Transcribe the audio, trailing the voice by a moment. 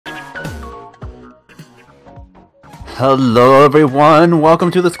Hello everyone, welcome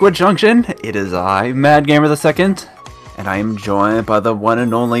to the Squid Junction. It is I, Mad Gamer II, and I am joined by the one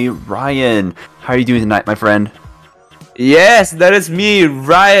and only Ryan. How are you doing tonight, my friend? Yes, that is me,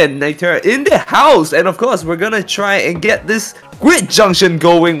 Ryan Nater, in the house. And of course, we're gonna try and get this Squid Junction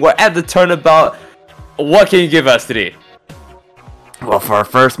going. We're at the turnabout. What can you give us today? Well, for our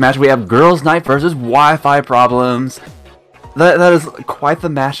first match, we have Girls Night versus Wi-Fi Problems. That is quite the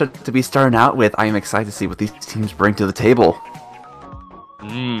matchup to be starting out with. I am excited to see what these teams bring to the table.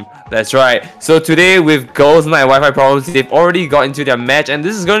 That's right. So today with Girls Night and Wi-Fi Problems, they've already got into their match, and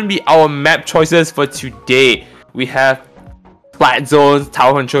this is going to be our map choices for today. We have flat zones,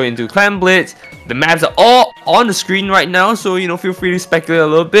 tower control into clan blitz. The maps are all on the screen right now, so feel free to speculate a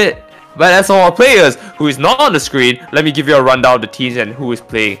little bit. But as for our players who is not on the screen, let me give you a rundown of the teams and who is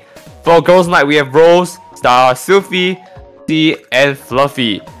playing. For Girls Night, we have Rose, Star, Sylphie, and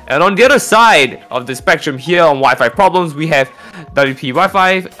Fluffy. And on the other side of the spectrum here on Wi-Fi Problems, we have WP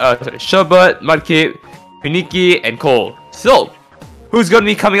Wi-Fi, Sherbert, Mudkip, Piniki, and Cole. So, who's going to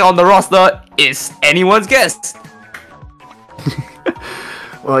be coming on the roster is anyone's guess.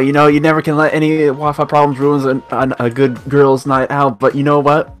 Well, you never can let any Wi-Fi Problems ruin a good girls' night out, but you know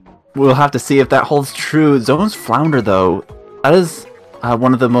what? We'll have to see if that holds true. Zone's Flounder, though, that is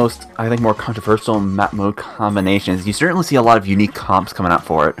one of the most, I think, more controversial map mode combinations. You certainly see a lot of unique comps coming out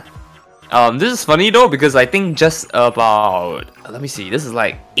for it. This is funny though, because I think just about, let me see, this is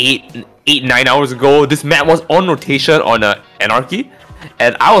like 9 hours ago, this map was on rotation on Anarchy,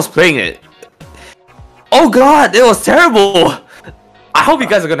 and I was playing it. Oh god, it was terrible! I hope you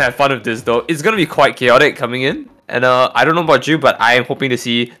guys are gonna have fun with this though. It's gonna be quite chaotic coming in, and I don't know about you, but I am hoping to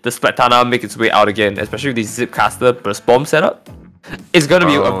see the Splatana make its way out again, especially with the Zipcaster burst bomb setup. It's gonna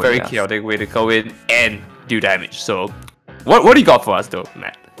be a very chaotic way to go in and do damage. So, what do you got for us though,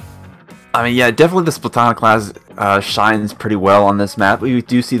 Matt? I mean, yeah, definitely the Splatana class shines pretty well on this map. We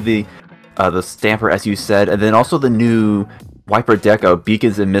do see the Stamper, as you said, and then also the new Wiper Deco,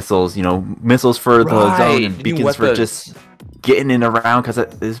 beacons and missiles. Missiles for the zone and beacons for just getting in around, because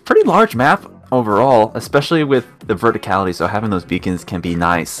it's a pretty large map overall, especially with the verticality. So having those beacons can be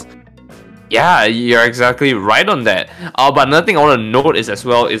nice. Yeah, you're exactly right on that. But another thing I want to note is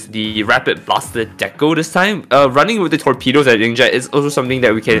the Rapid Blaster Deco this time. Running with the torpedoes at Inkjet is also something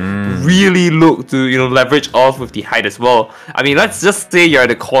that we can really look to leverage off with the height as well. I mean, let's just say you're at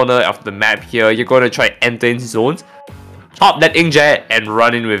the corner of the map here. You're going to try and enter into zones, pop that Inkjet and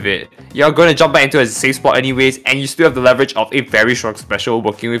run in with it. You're going to jump back into a safe spot anyways, and you still have the leverage of a very strong special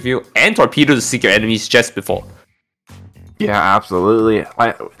working with you and torpedoes to seek your enemies just before. Yeah, absolutely.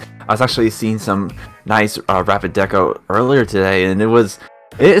 I was actually seeing some nice rapid deco earlier today, and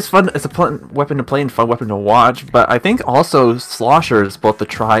it's fun. It's a fun weapon to play and fun weapon to watch. But I think also sloshers, both the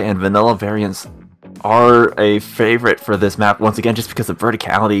tri and vanilla variants, are a favorite for this map. Once again, just because of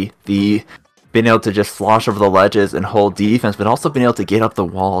verticality, the being able to just slosh over the ledges and hold defense, but also being able to get up the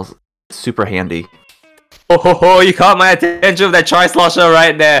walls, super handy. Oh, you caught my attention with that tri-slosher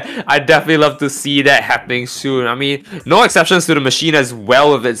right there. I definitely love to see that happening soon. I mean, no exceptions to the machine as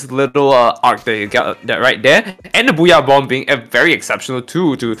well with its little arc that you got that right there. And the Booyah Bomb being a very exceptional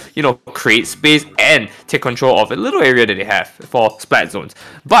tool to, create space and take control of a little area that they have for splat zones.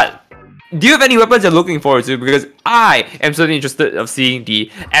 But do you have any weapons you're looking forward to? Because I am certainly interested of seeing the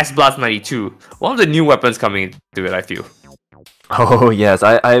S-Blast 92. One of the new weapons coming into it, I feel. Oh, yes.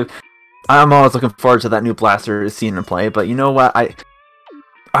 I'm always looking forward to that new blaster scene in play, but you know what?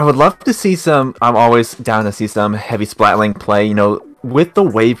 I would love to see some. I'm always down to see some heavy splatling play. With the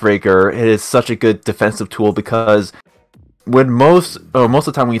Wavebreaker, it is such a good defensive tool, because when most of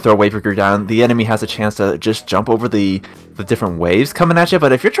the time when you throw a Wavebreaker down, the enemy has a chance to just jump over the different waves coming at you.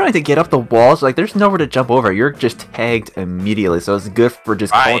 But if you're trying to get up the walls, there's nowhere to jump over. You're just tagged immediately. So it's good for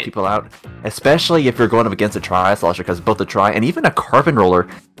just calling people out, especially if you're going up against a tri-slosher, because both the tri and even a carbon roller,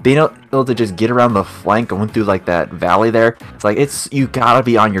 being able to just get around the flank, going through that valley there, you gotta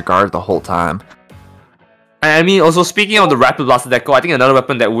be on your guard the whole time. I mean, also speaking of the Rapid Blaster Deco, I think another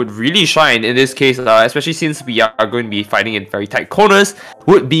weapon that would really shine in this case, especially since we are going to be fighting in very tight corners,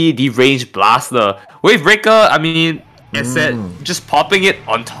 would be the Range Blaster. Wavebreaker, I mean, as said, just popping it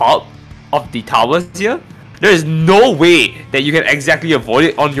on top of the towers here, there is no way that you can exactly avoid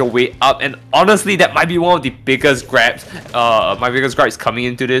it on your way up, and honestly, that might be one of the biggest grabs, my biggest gripes coming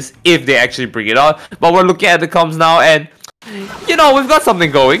into this, if they actually bring it on. But we're looking at the comms now, and, we've got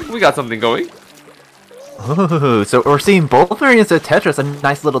something going. Ooh, so we're seeing both variants of Tetris, a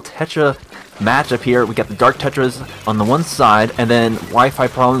nice little Tetra matchup here. We got the Dark Tetras on the one side, and then Wi-Fi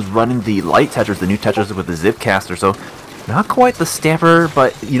Problems running the Light Tetras, the new Tetras with the Zipcaster. So not quite the Stamper,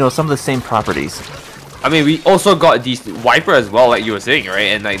 but some of the same properties. I mean, we also got these Viper as well, like you were saying, right?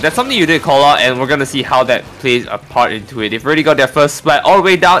 And like that's something you did call out, and we're gonna see how that plays a part into it. They've already got their first splat all the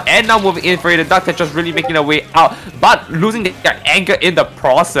way down, and now moving in for it. The Duck Tetras really making their way out, but losing their anchor in the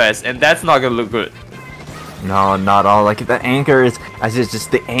process, and that's not gonna look good. No, not all. Like the anchor is, as it's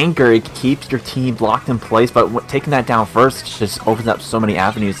just the anchor, it keeps your team locked in place. But taking that down first just opens up so many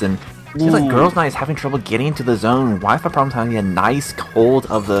avenues. And it seems like Girls Night is having trouble getting into the zone. Wi-Fi Problems having a nice hold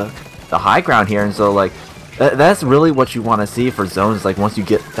of the high ground here, and so like that's really what you want to see for zones. Like once you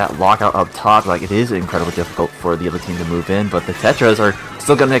get that lockout up top, like it is incredibly difficult for the other team to move in. But the Tetras are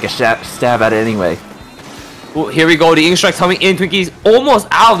still gonna make a stab at it anyway. Well, here we go, the Ink Strike coming in. Twinkie's almost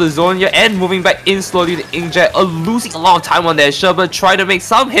out of the zone here and moving back in slowly. The Inkjet losing a lot of time on that Sherbert, trying to make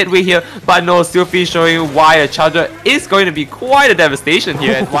some headway here, but no, Sylphie showing why a charger is going to be quite a devastation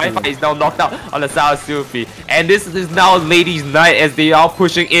here as Wi-Fi is now knocked out on the side of Sylphie. And this is now Ladies' Night as they are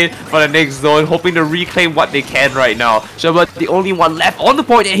pushing in for the next zone, hoping to reclaim what they can right now. Sherbert, the only one left on the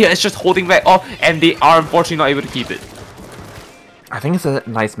point here, is just holding back off, and they are unfortunately not able to keep it. I think it's a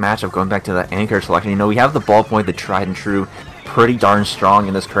nice matchup going back to the anchor selection. You know, we have the ballpoint, the tried and true, pretty darn strong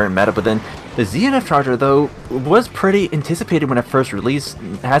in this current meta, but then the ZNF Charger, though, was pretty anticipated when it first released.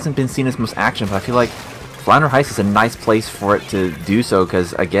 It hasn't been seen as most action, but I feel like Flounder Heist is a nice place for it to do so,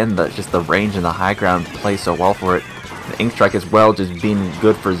 because again, just the range and the high ground plays so well for it. The Ink Strike as well, just being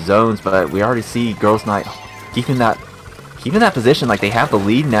good for zones, but we already see Girls Night keeping that position. Like, they have the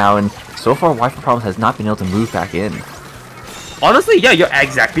lead now, and so far Wi-Fi Problems has not been able to move back in. Honestly, yeah, you're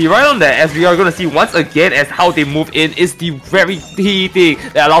exactly right on that, as we are going to see once again as how they move in is the very key thing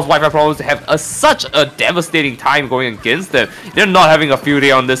that allows Wi-Fi Problems to have such a devastating time going against them. They're not having a field day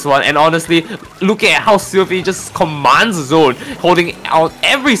on this one, and honestly, looking at how Sylphie just commands the zone, holding out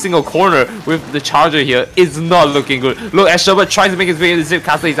every single corner with the charger here, is not looking good. Look, as Sherbert tries to make his way into Zip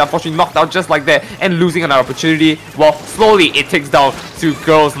Castle, he's unfortunately knocked out just like that, and losing another opportunity, while slowly it takes down to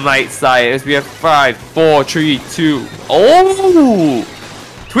Girls Night side as we have 5, 4, 3, 2, oh!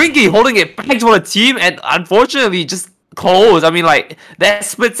 Twinkie holding it back for the team, and unfortunately just close. I mean, like, that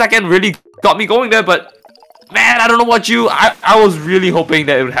split second really got me going there, but man, I don't know what I was really hoping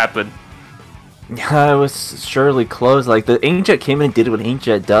that it would happen. Yeah, it was surely close. Like, the Inkjet came in and did what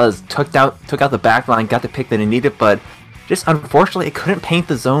Inkjet does, took out the back line, got the pick that it needed, but just unfortunately it couldn't paint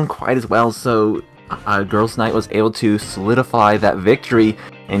the zone quite as well, so Girls Night was able to solidify that victory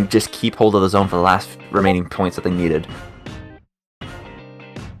and just keep hold of the zone for the last remaining points that they needed.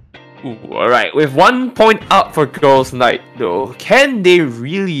 Alright, with 1 point up for Girls Night though, can they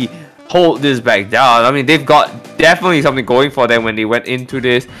really hold this back down? I mean, they've got definitely something going for them when they went into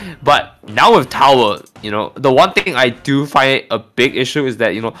this, but now with Tower, you know, the one thing I do find a big issue is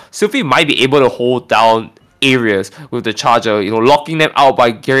that, you know, Sylphie might be able to hold down areas with the charger, you know, locking them out by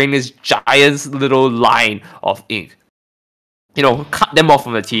getting this giant little line of ink. You know, cut them off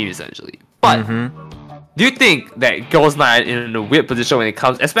from the team essentially. But do you think that Girls Night are in a weird position when it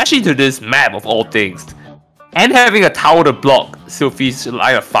comes, especially to this map of all things, and having a tower to block Sylphie's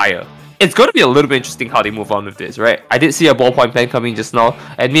line of fire? It's going to be a little bit interesting how they move on with this, right? I did see a ballpoint plan coming just now,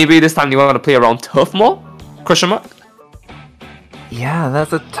 and maybe this time they want to play around turf more? Question mark? Yeah,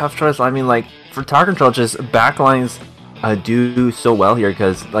 that's a tough choice. I mean, like, for tower control, just backlines do so well here,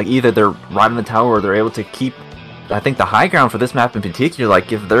 because like either they're right on the tower or they're able to keep, I think, the high ground for this map in particular.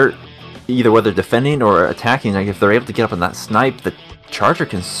 Like, if they're either whether defending or attacking, like if they're able to get up on that snipe, the charger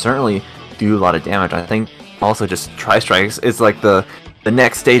can certainly do a lot of damage. I think also just tri-strikes is like the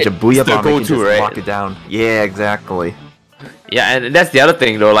next stage of Booyah Bomb, can just lock it down. Yeah, exactly. Yeah, and that's the other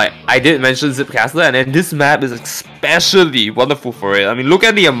thing though, like, I did mention Zip Castle, and then this map is especially wonderful for it. I mean, look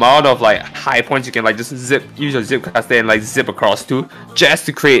at the amount of like high points you can like just use your Zip Castle and like zip across to, just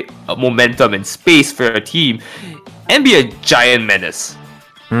to create a momentum and space for your team, and be a giant menace.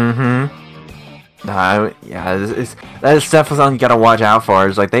 Yeah, that is definitely something you gotta watch out for.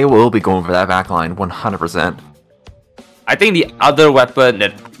 It's like they will be going for that backline 100%. I think the other weapon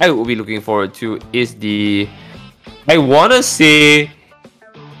that I will be looking forward to is the, I wanna say,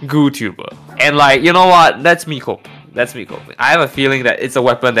 GooTuber. And like, you know what? That's me coping. That's me coping. I have a feeling that it's a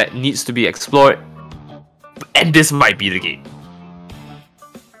weapon that needs to be explored, and this might be the game.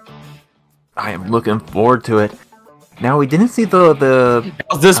 I am looking forward to it. Now, we didn't see the... That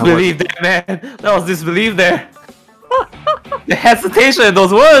was disbelief there, man. That was disbelief there. The hesitation in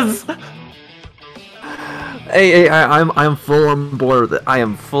those words. Hey, I'm full on board with it. I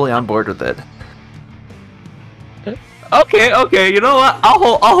am fully on board with it. Okay. You know what?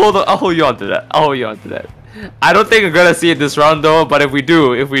 I'll hold you on to that. I'll hold you on to that. I don't think we're gonna see it this round though. But if we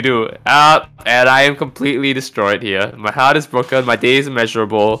do, and I am completely destroyed here. My heart is broken. My day is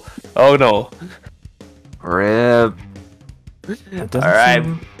immeasurable. Oh no. Rip. Alright.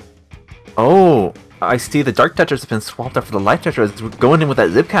 Oh, I see the Dark Tetras have been swapped out for the Light Tetras. Going in with that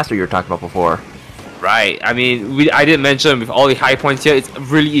Zipcaster you were talking about before. Right, I mean, I didn't mention with all the high points here, it's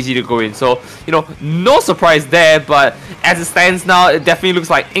really easy to go in. So, you know, no surprise there, but as it stands now, it definitely looks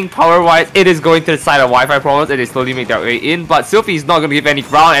like ink power-wise, it is going to the side of Wi-Fi problems and they slowly make their way in. But Sylphie is not going to give any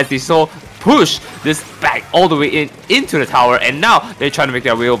ground as they push this back all the way into the tower, and now they're trying to make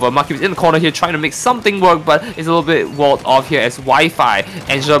their way over. Maki is in the corner here trying to make something work, but it's a little bit walled off here as Wi-Fi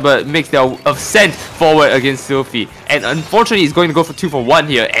and Sherbert makes their ascent forward against Sylphie. And unfortunately, he's going to go for 2 for 1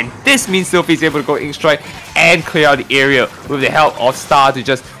 here, and this means Sylphie is able to go Ink Strike and clear out the area with the help of Star to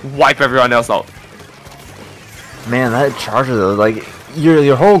just wipe everyone else out. Man, that charger though, like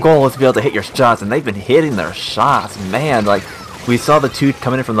your whole goal is to be able to hit your shots, and they've been hitting their shots, man. Like, we saw the 2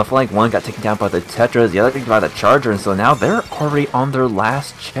 coming in from the flank. One got taken down by the Tetras, the other by the Charger, and so now they're already on their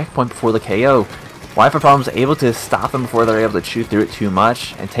last checkpoint before the KO. Wi-Fi Problems able to stop them before they're able to chew through it too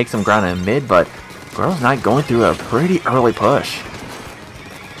much and take some ground in mid, but Girls Night going through a pretty early push.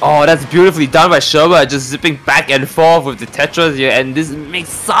 Oh, that's beautifully done by Sherbert, just zipping back and forth with the Tetras here, and this makes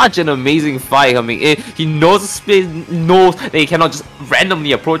such an amazing fight coming in. He knows the space, knows that he cannot just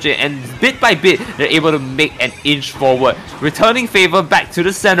randomly approach it, and bit by bit, they're able to make an inch forward. Returning favor back to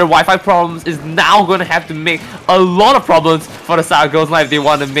the center, Wi-Fi Problems is now going to have to make a lot of problems for the side of Girls Night if they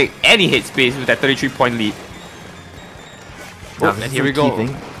want to make any hit space with that 33-point lead. Oh, and here we go.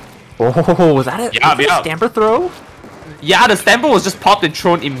 Oh, was that it? Yeah, was that a Stamper throw? Yeah, the Stamper was just popped and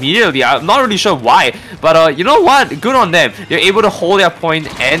thrown immediately. I'm not really sure why, but you know what? Good on them. They're able to hold their point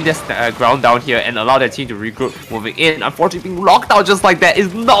and their ground down here and allow their team to regroup moving in. Unfortunately, being locked out just like that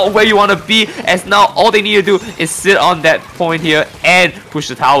is not where you want to be, as now all they need to do is sit on that point here and push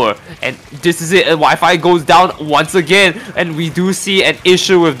the tower. And this is it, and Wi-Fi goes down once again, and we do see an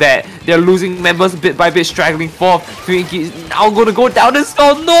issue with that. They're losing members bit by bit, straggling forth. Twinkie is now going to go down and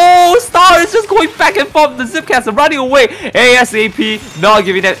Star. No! Star is just going back and forth. The Zipcaster running away. ASAP not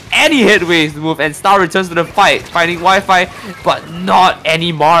giving them any hitways to move, and Star returns to the fight, finding Wi-Fi, but not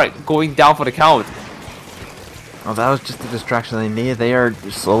any mark, going down for the count. Oh, that was just the distraction they needed. They are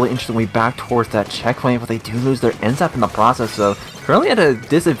slowly inching way back towards that checkpoint, but they do lose their NZAP in the process, so currently at a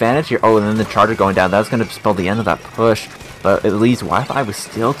disadvantage here. Oh, and then the Charger going down, that's going to spell the end of that push, but at least Wi-Fi was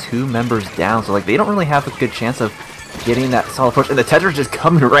still 2 members down, so like they don't really have a good chance of getting that solid push, and the Tetra's just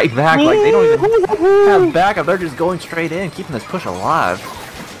coming right back. Like, they don't even have backup. They're just going straight in, keeping this push alive.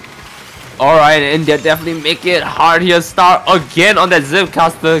 Alright, and they definitely make it hard here. Star again on that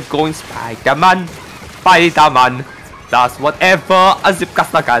Zipcaster, going Spider-Man. Spider-Man does whatever a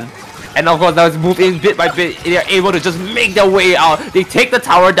Zipcaster can. And of course, now it's moved in bit by bit. They're able to just make their way out. They take the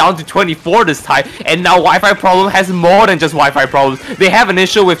tower down to 24 this time. And now Wi-Fi Problem has more than just Wi-Fi problems. They have an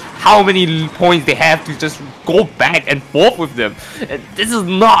issue with how many points they have to just go back and forth with them. And this is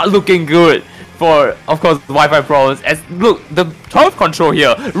not looking good for, of course, Wi-Fi Problems. As look, the turf control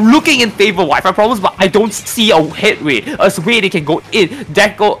here looking in favor of Wi-Fi Problems, but I don't see a headway, a way they can go in.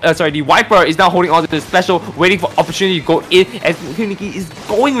 The Wiper is now holding on to the special, waiting for opportunity to go in, as Kuniki is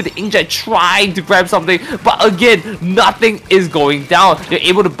going with the inkjet, trying to grab something, but again, nothing is going down. They're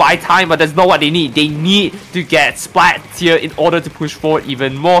able to buy time, but that's not what they need. They need to get splats here in order to push forward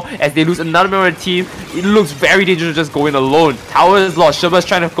even more. As they lose another member of the team, it looks very dangerous just going alone. Tower is lost. Sherbet's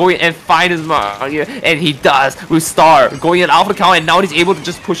trying to go in and find his mark here, and he does with Star going in out for the count, and now he's able to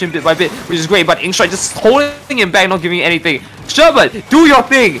just push him bit by bit, which is great. But Inkstrike just holding him back, not giving him anything. Sherbet, do your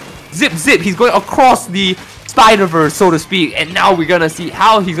thing. Zip, zip. He's going across the Spider-Verse, so to speak, and now we're gonna see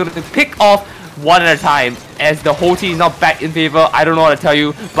how he's gonna pick off one at a time, as the whole team is now back in favor. I don't know what to tell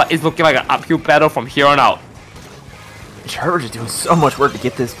you, but it's looking like an uphill battle from here on out. Charge is doing so much work to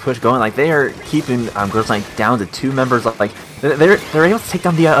get this push going. Like, they are keeping Girls Night down to 2 members. Like, they're able to take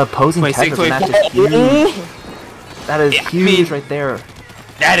down the opposing Tetris, and that's just huge. That is huge right there.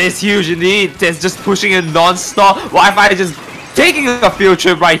 That is huge indeed. That's just pushing it non-stop. Wi-Fi is just taking a field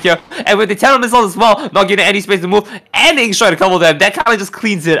trip right here, and with the 10 missiles as well, not getting any space to move, and Inkstrike to couple them, that kind of just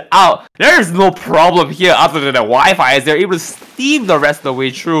cleans it out. There's no problem here other than the Wi-Fi, as they're able to steam the rest of the way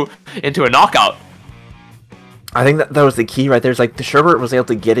through into a knockout. I think that was the key right there. It's like the Sherbert was able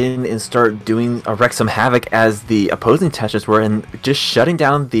to get in and start doing wreak some havoc as the opposing Tetras were, and just shutting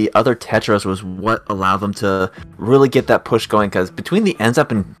down the other Tetras was what allowed them to really get that push going, because between the ends up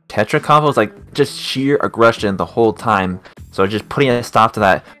and Tetra combos, like, just sheer aggression the whole time. So just putting a stop to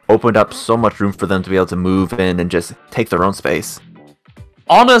that opened up so much room for them to be able to move in and just take their own space.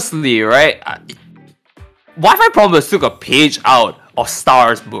 Honestly, right? Wi-Fi Problems took a page out of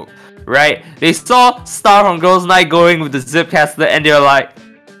Star's book. Right? They saw Star from Girls Night going with the Zipcaster, and they're like,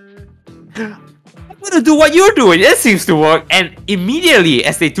 gonna do what you're doing. It seems to work. And immediately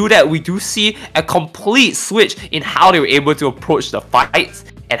as they do that, we do see a complete switch in how they were able to approach the fights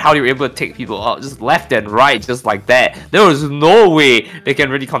and how they were able to take people out just left and right, just like that. There was no way they can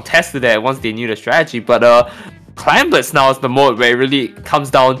really contest to that once they knew the strategy. But Clan Blitz now is the mode where it really comes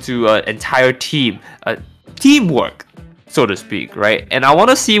down to an entire team, teamwork, so to speak, right? And I want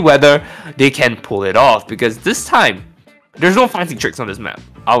to see whether they can pull it off, because this time there's no fancy tricks on this map,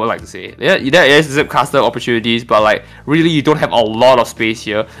 I would like to say. Yeah, there is zipcaster opportunities, but like really you don't have a lot of space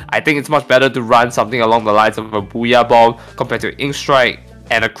here. I think it's much better to run something along the lines of a Booyah Bomb compared to Ink Strike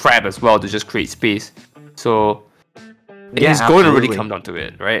and a Crab as well to just create space. So yeah, it's going to really come down to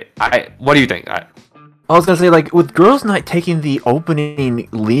it, right? What do you think? I was gonna say, like, with Girls Night taking the opening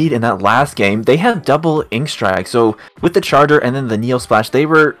lead in that last game, they had double Ink Strike. So with the Charger and then the Neo Splash, they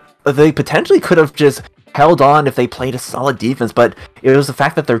potentially could have just held on if they played a solid defense, but it was the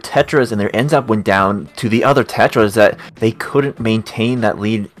fact that their Tetras and their ends up went down to the other Tetras that they couldn't maintain that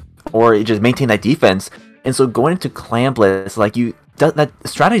lead or just maintain that defense. And so going into Clan Blitz, like, that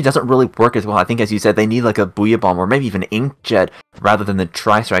strategy doesn't really work as well. I think, as you said, they need like a Booyah Bomb or maybe even Inkjet rather than the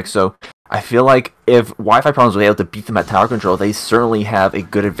Tri-Strike. So I feel like if Wi-Fi Problems were able to beat them at tower control, they certainly have a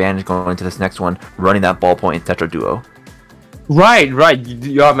good advantage going into this next one, running that ballpoint and Tetra duo. Right.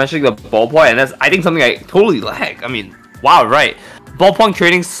 You are mentioning the ballpoint, and that's, I think, something I totally lack. I mean, wow, right. Ballpoint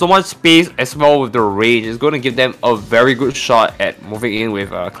creating so much space as well with the range is going to give them a very good shot at moving in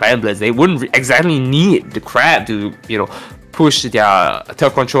with Clan Blitz. They wouldn't exactly need the Crab to, push their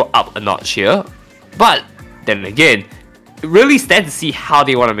turf control up a notch here. But then again, it really stands to see how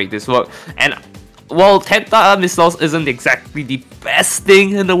they want to make this work. And while Tenta missiles isn't exactly the best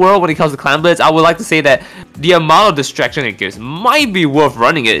thing in the world when it comes to Clan Blitz, I would like to say that the amount of distraction it gives might be worth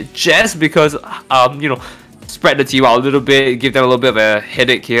running it, just because spread the team out a little bit, give them a little bit of a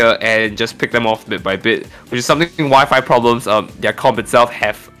headache here, and just pick them off bit by bit, which is something Wi-Fi Problems, their comp itself,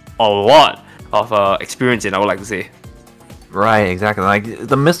 have a lot of experience in, I would like to say. Right, exactly. Like,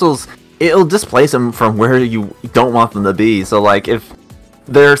 the missiles, it'll displace them from where you don't want them to be. So, like, if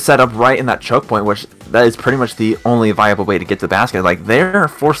they're set up right in that choke point, which that is pretty much the only viable way to get to the basket, like, they're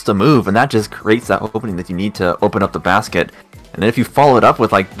forced to move, and that just creates that opening that you need to open up the basket. And then if you follow it up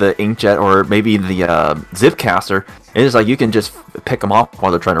with, like, the Inkjet or maybe the Zipcaster, it is like you can just pick them off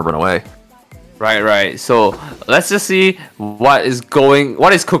while they're trying to run away. Right. So let's just see what is cooking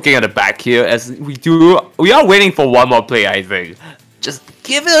at the back here, as we are waiting for one more play, I think. Just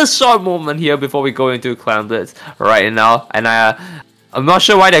give it a short moment here before we go into Clan Blitz right now. And I'm not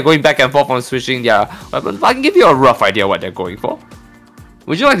sure why they're going back and forth on switching their weapons, but I can give you a rough idea what they're going for.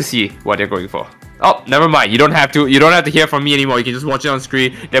 Would you like to see what they're going for? Oh, never mind. You don't have to hear from me anymore. You can just watch it on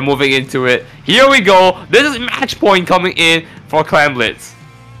screen. They're moving into it. Here we go. This is match point coming in for Clan Blitz.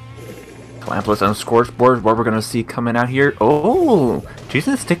 Clan Blitz on Scorch board, what we're gonna see coming out here. Oh,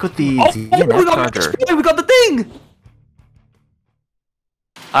 choosing to stick with the ZNF Charger. We got the thing!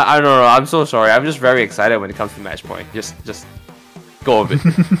 I don't know, I'm so sorry. I'm just very excited when it comes to match point. Just go over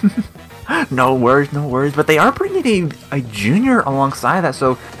it. No worries. But they are bringing a junior alongside that,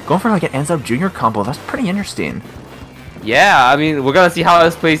 so going for like an ends up junior combo, that's pretty interesting. Yeah, I mean, we're gonna see how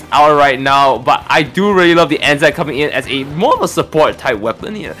this plays out right now, but I do really love the Anzac coming in as a more of a support type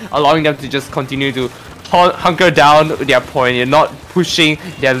weapon here, allowing them to just continue to hunker down their point here, not pushing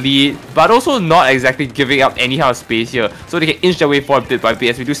their lead, but also not exactly giving up any kind of space here, so they can inch their way forward bit by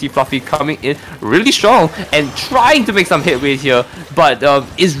bit, as we do see Fluffy coming in really strong and trying to make some headway here, but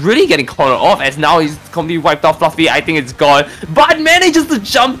is really getting cornered off, as now he's completely wiped off Fluffy. I think it's gone, but manages to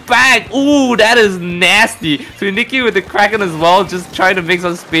jump back. Ooh, that is nasty. So Nikki with the Kraken as well, just trying to make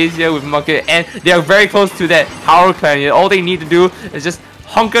some space here with Mucket, and they are very close to that Power Clan here. All they need to do is just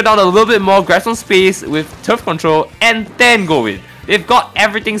hunker down a little bit more, grab some space with turf control, and then go in. They've got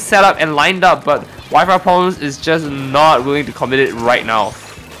everything set up and lined up, but Wi-Fi Problems is just not willing to commit it right now.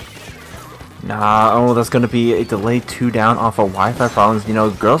 Nah, that's going to be a delay 2 down off of Wi-Fi Problems.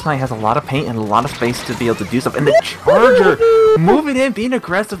 Girls Night has a lot of paint and a lot of space to be able to do stuff. And the Charger moving in, being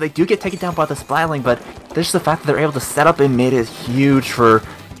aggressive. They do get taken down by the Splatling, but just the fact that they're able to set up in mid is huge for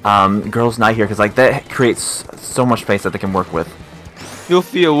Girls Night here, because like that creates so much space that they can work with. You'll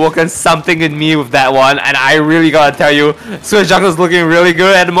awoken something in me with that one, and I really gotta tell you, Squid Junction is looking really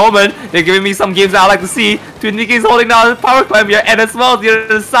good at the moment. They're giving me some games that I like to see. Twin Nikki's holding down the power climb here, and as well as the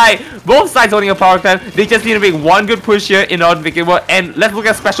other side. Both sides holding a power climb. They just need to make one good push here in order to make it work. And let's look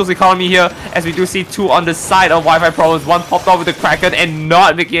at Specials economy here, as we do see 2 on the side of Wi-Fi Problems. One popped off with the Kraken and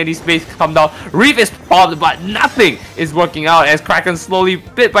not making any space come down. Reef is popped, but nothing is working out, as Kraken slowly,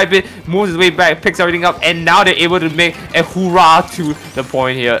 bit by bit, moves his way back, picks everything up, and now they're able to make a hoorah to the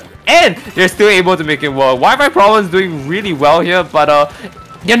point here. and they're still able to make it work. Wi-Fi Problems doing really well here, but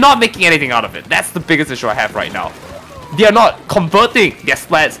they're not making anything out of it. That's the biggest issue I have right now. They are not converting their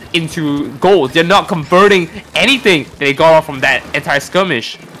splats into goals. They're not converting anything they got off from that entire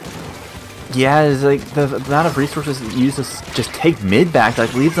skirmish. Yeah, it's like the amount of resources used to just take mid back,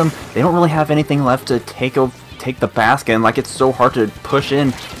 like leaves them. They don't really have anything left to take the basket, and like it's so hard to push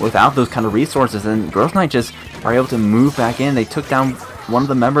in without those kind of resources. And Girls Night just are able to move back in. They took down one of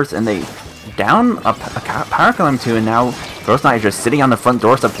the members, and they down a power climb too. And now Girls Night are just sitting on the front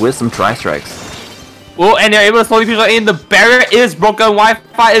doorstep with some tri-strikes. Oh, and they're able to slowly push in. The barrier is broken.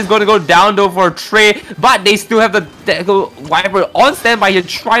 Wi-Fi is going to go down though for a trade, but they still have the Deco Viper on standby here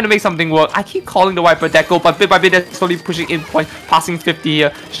trying to make something work. I keep calling the Viper Deco, but bit by bit they're slowly pushing in point, passing 50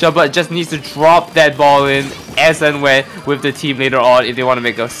 here. Shipyard just needs to drop that ball in as and when with the team later on if they want to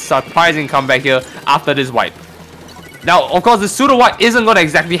make a surprising comeback here after this wipe. Now, of course, the pseudo wipe isn't going to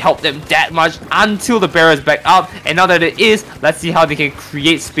exactly help them that much until the barrier is back up. And now that it is, let's see how they can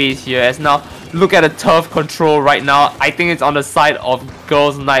create space here. As now, look at the turf control right now. I think it's on the side of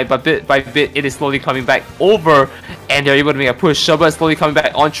Girls Night, but bit by bit, it is slowly coming back over. And they're able to make a push. Shubba is slowly coming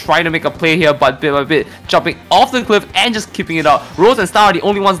back on, trying to make a play here, but bit by bit, jumping off the cliff and just keeping it up. Rose and Star are the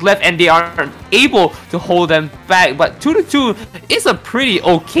only ones left, and they aren't able to hold them back. But 2-2 is a pretty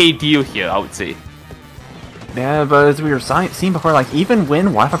okay deal here, I would say. Yeah, but as we were seeing before, like even when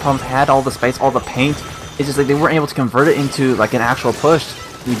Wi-Fi Problems had all the space, all the paint, it's just like they weren't able to convert it into like an actual push.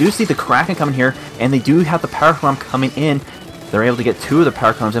 We do see the Kraken coming here, and they do have the power climb coming in. They're able to get 2 of the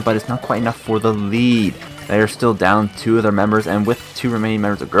power climbs in, but it's not quite enough for the lead. They are still down 2 of their members, and with 2 remaining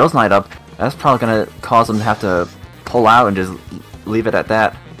members of Girls Night up, that's probably going to cause them to have to pull out and just leave it at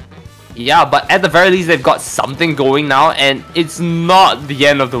that. Yeah, but at the very least, they've got something going now, and it's not the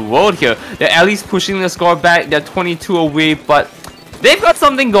end of the world here. They're at least pushing the score back. They're 22 away, but they've got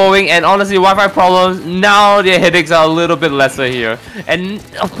something going, and honestly, Wi-Fi Problems, now their headaches are a little bit lesser here. And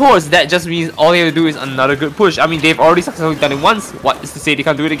of course, that just means all they have to do is another good push. I mean, they've already successfully done it once. What is to say they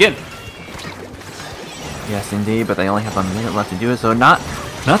can't do it again? Yes, indeed, but they only have a minute left to do it, so not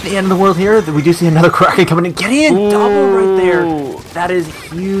the end of the world here. We do see another Kraken coming in. Get in! Ooh. Double right there. That is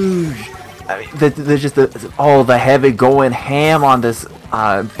huge. I mean, there's just the heavy going ham on this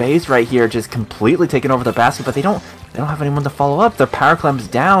base right here, just completely taking over the basket. But they don't have anyone to follow up. Their power climb's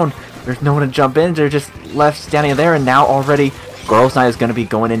down. There's no one to jump in. They're just left standing there, and now already Girls Night is going to be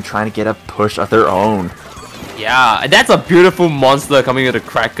going in trying to get a push of their own. Yeah, that's a beautiful monster coming with a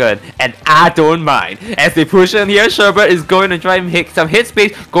Kraken, and I don't mind. As they push in here, Sherbert is going to try and hit some hit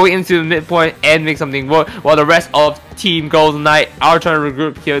space, going into the midpoint and make something work, while the rest of Team Girls Night are trying to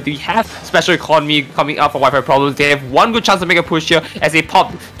regroup here. They have Special Economy coming up for Wi-Fi Problems. They have one good chance to make a push here as they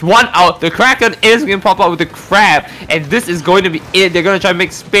pop one out. The Kraken is going to pop out with the Crab, and this is going to be it. They're going to try and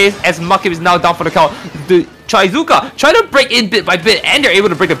make space as Makib is now down for the count. The Chizuka try to break in bit by bit, and they're able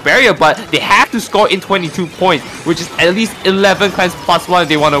to break the barrier, but they have to score in 22 points, which is at least 11 clans plus 1 if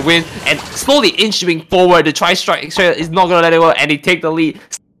they want to win. And slowly inching forward, the Tri-Strike is not going to let it go, and they take the lead.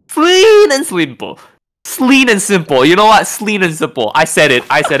 Clean and simple. Slean and simple. You know what? Slean and simple. I said it.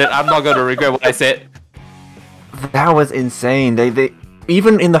 I'm not going to regret what I said. That was insane. They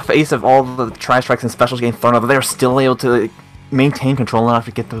even in the face of all the Tri-Strikes and specials getting thrown over, they're still able to maintain control enough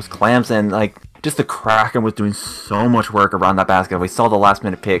to get those clamps, and like just the Kraken was doing so much work around that basket. We saw the last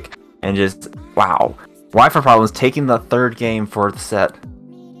minute pick, and just wow. Wi-Fi Problems taking the 3rd game for the set.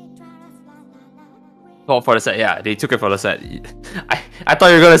 Oh, for the set, yeah, they took it for the set. I thought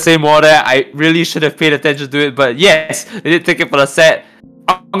you were gonna say more there. I really should have paid attention to it, but yes, they did take it for the set.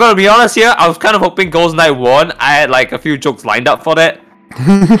 I'm gonna be honest here, I was kind of hoping Girls Night won. I had like a few jokes lined up for that.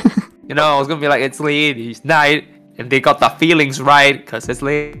 You know, I was gonna be like, it's Ladies Night, and they got the feelings right, because it's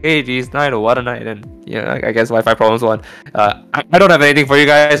Ladies Night, or what a night, and yeah, I guess Wi-Fi Problems won. I don't have anything for you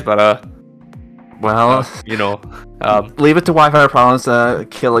guys, but well, you know, leave it to Wi-Fi Problems to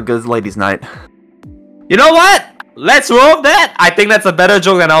kill a good Ladies Night. You know what? Let's roll with that. I think that's a better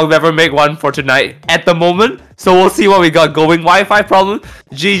joke than I'll ever make one for tonight at the moment. So we'll see what we got going. Wi-Fi Problem.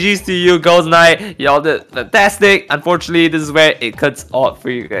 GG's to you, Girls Night. Y'all did fantastic. Unfortunately, this is where it cuts off for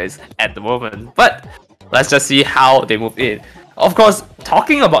you guys at the moment. But let's just see how they move in. Of course,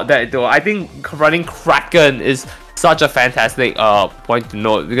 talking about that though, I think running Kraken is such a fantastic point to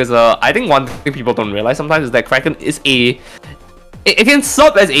note, because I think one thing people don't realize sometimes is that Kraken is it can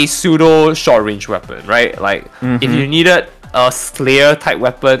serve as a pseudo short range weapon, right? Like if you needed a Slayer type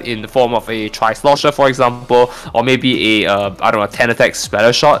weapon in the form of a Tri-Slosher, for example, or maybe a I don't know, 10 attack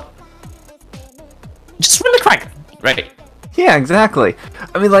splatter shot, just run the Kraken, right? Yeah, exactly.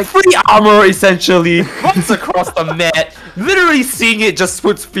 I mean, like, free armor essentially runs across the mat. Literally seeing it just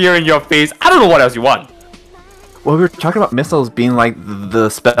puts fear in your face. I don't know what else you want. well, we were talking about missiles being like the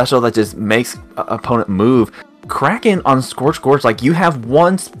special that just makes opponent move. Kraken on Scorch Gorge, like, you have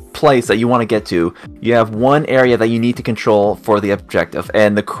one place that you want to get to. You have one area that you need to control for the objective,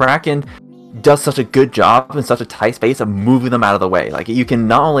 and the Kraken does such a good job in such a tight space of moving them out of the way. Like, you can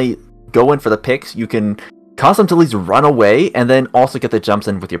not only go in for the picks, you can cause them to at least run away, and then also get the jumps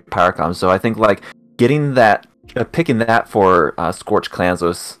in with your power comms. So I think, like, getting that, picking that for Scorch clans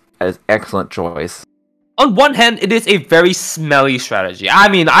was an excellent choice. On one hand, it is a very smelly strategy. I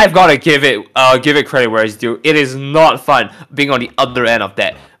mean, I've got to give it credit where it's due. It is not fun being on the other end of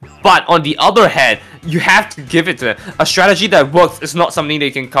that. But on the other hand, you have to give it to them. A strategy that works is not something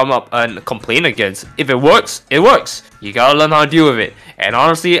they can come up and complain against. If it works, it works. You gotta learn how to deal with it. And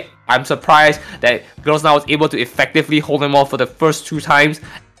honestly, I'm surprised that Girls Now was able to effectively hold them off for the first 2 times.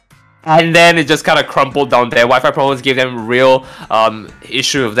 And then it just kind of crumbled down there. Wi-Fi problems gave them real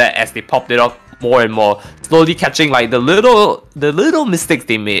issue of that as they popped it up more and more, slowly catching like the little mistakes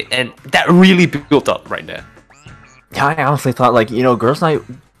they made, and that really built up right there. Yeah, I honestly thought, like, you know, Girls Night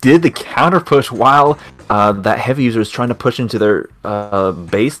did the counter push while that heavy user was trying to push into their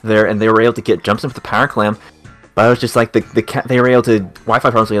base there, and they were able to get jumps in for the power clam. But it was just like they were able to, Wi-Fi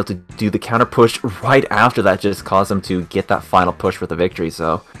problems were able to do the counter push right after that, just caused them to get that final push for the victory.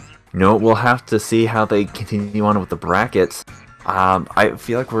 So, you know, we'll have to see how they continue on with the brackets. I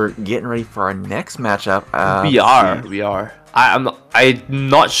feel like we're getting ready for our next matchup. We are. I'm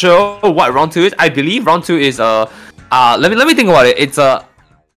not sure what round 2 is. I believe round 2 is let me think about it. It's a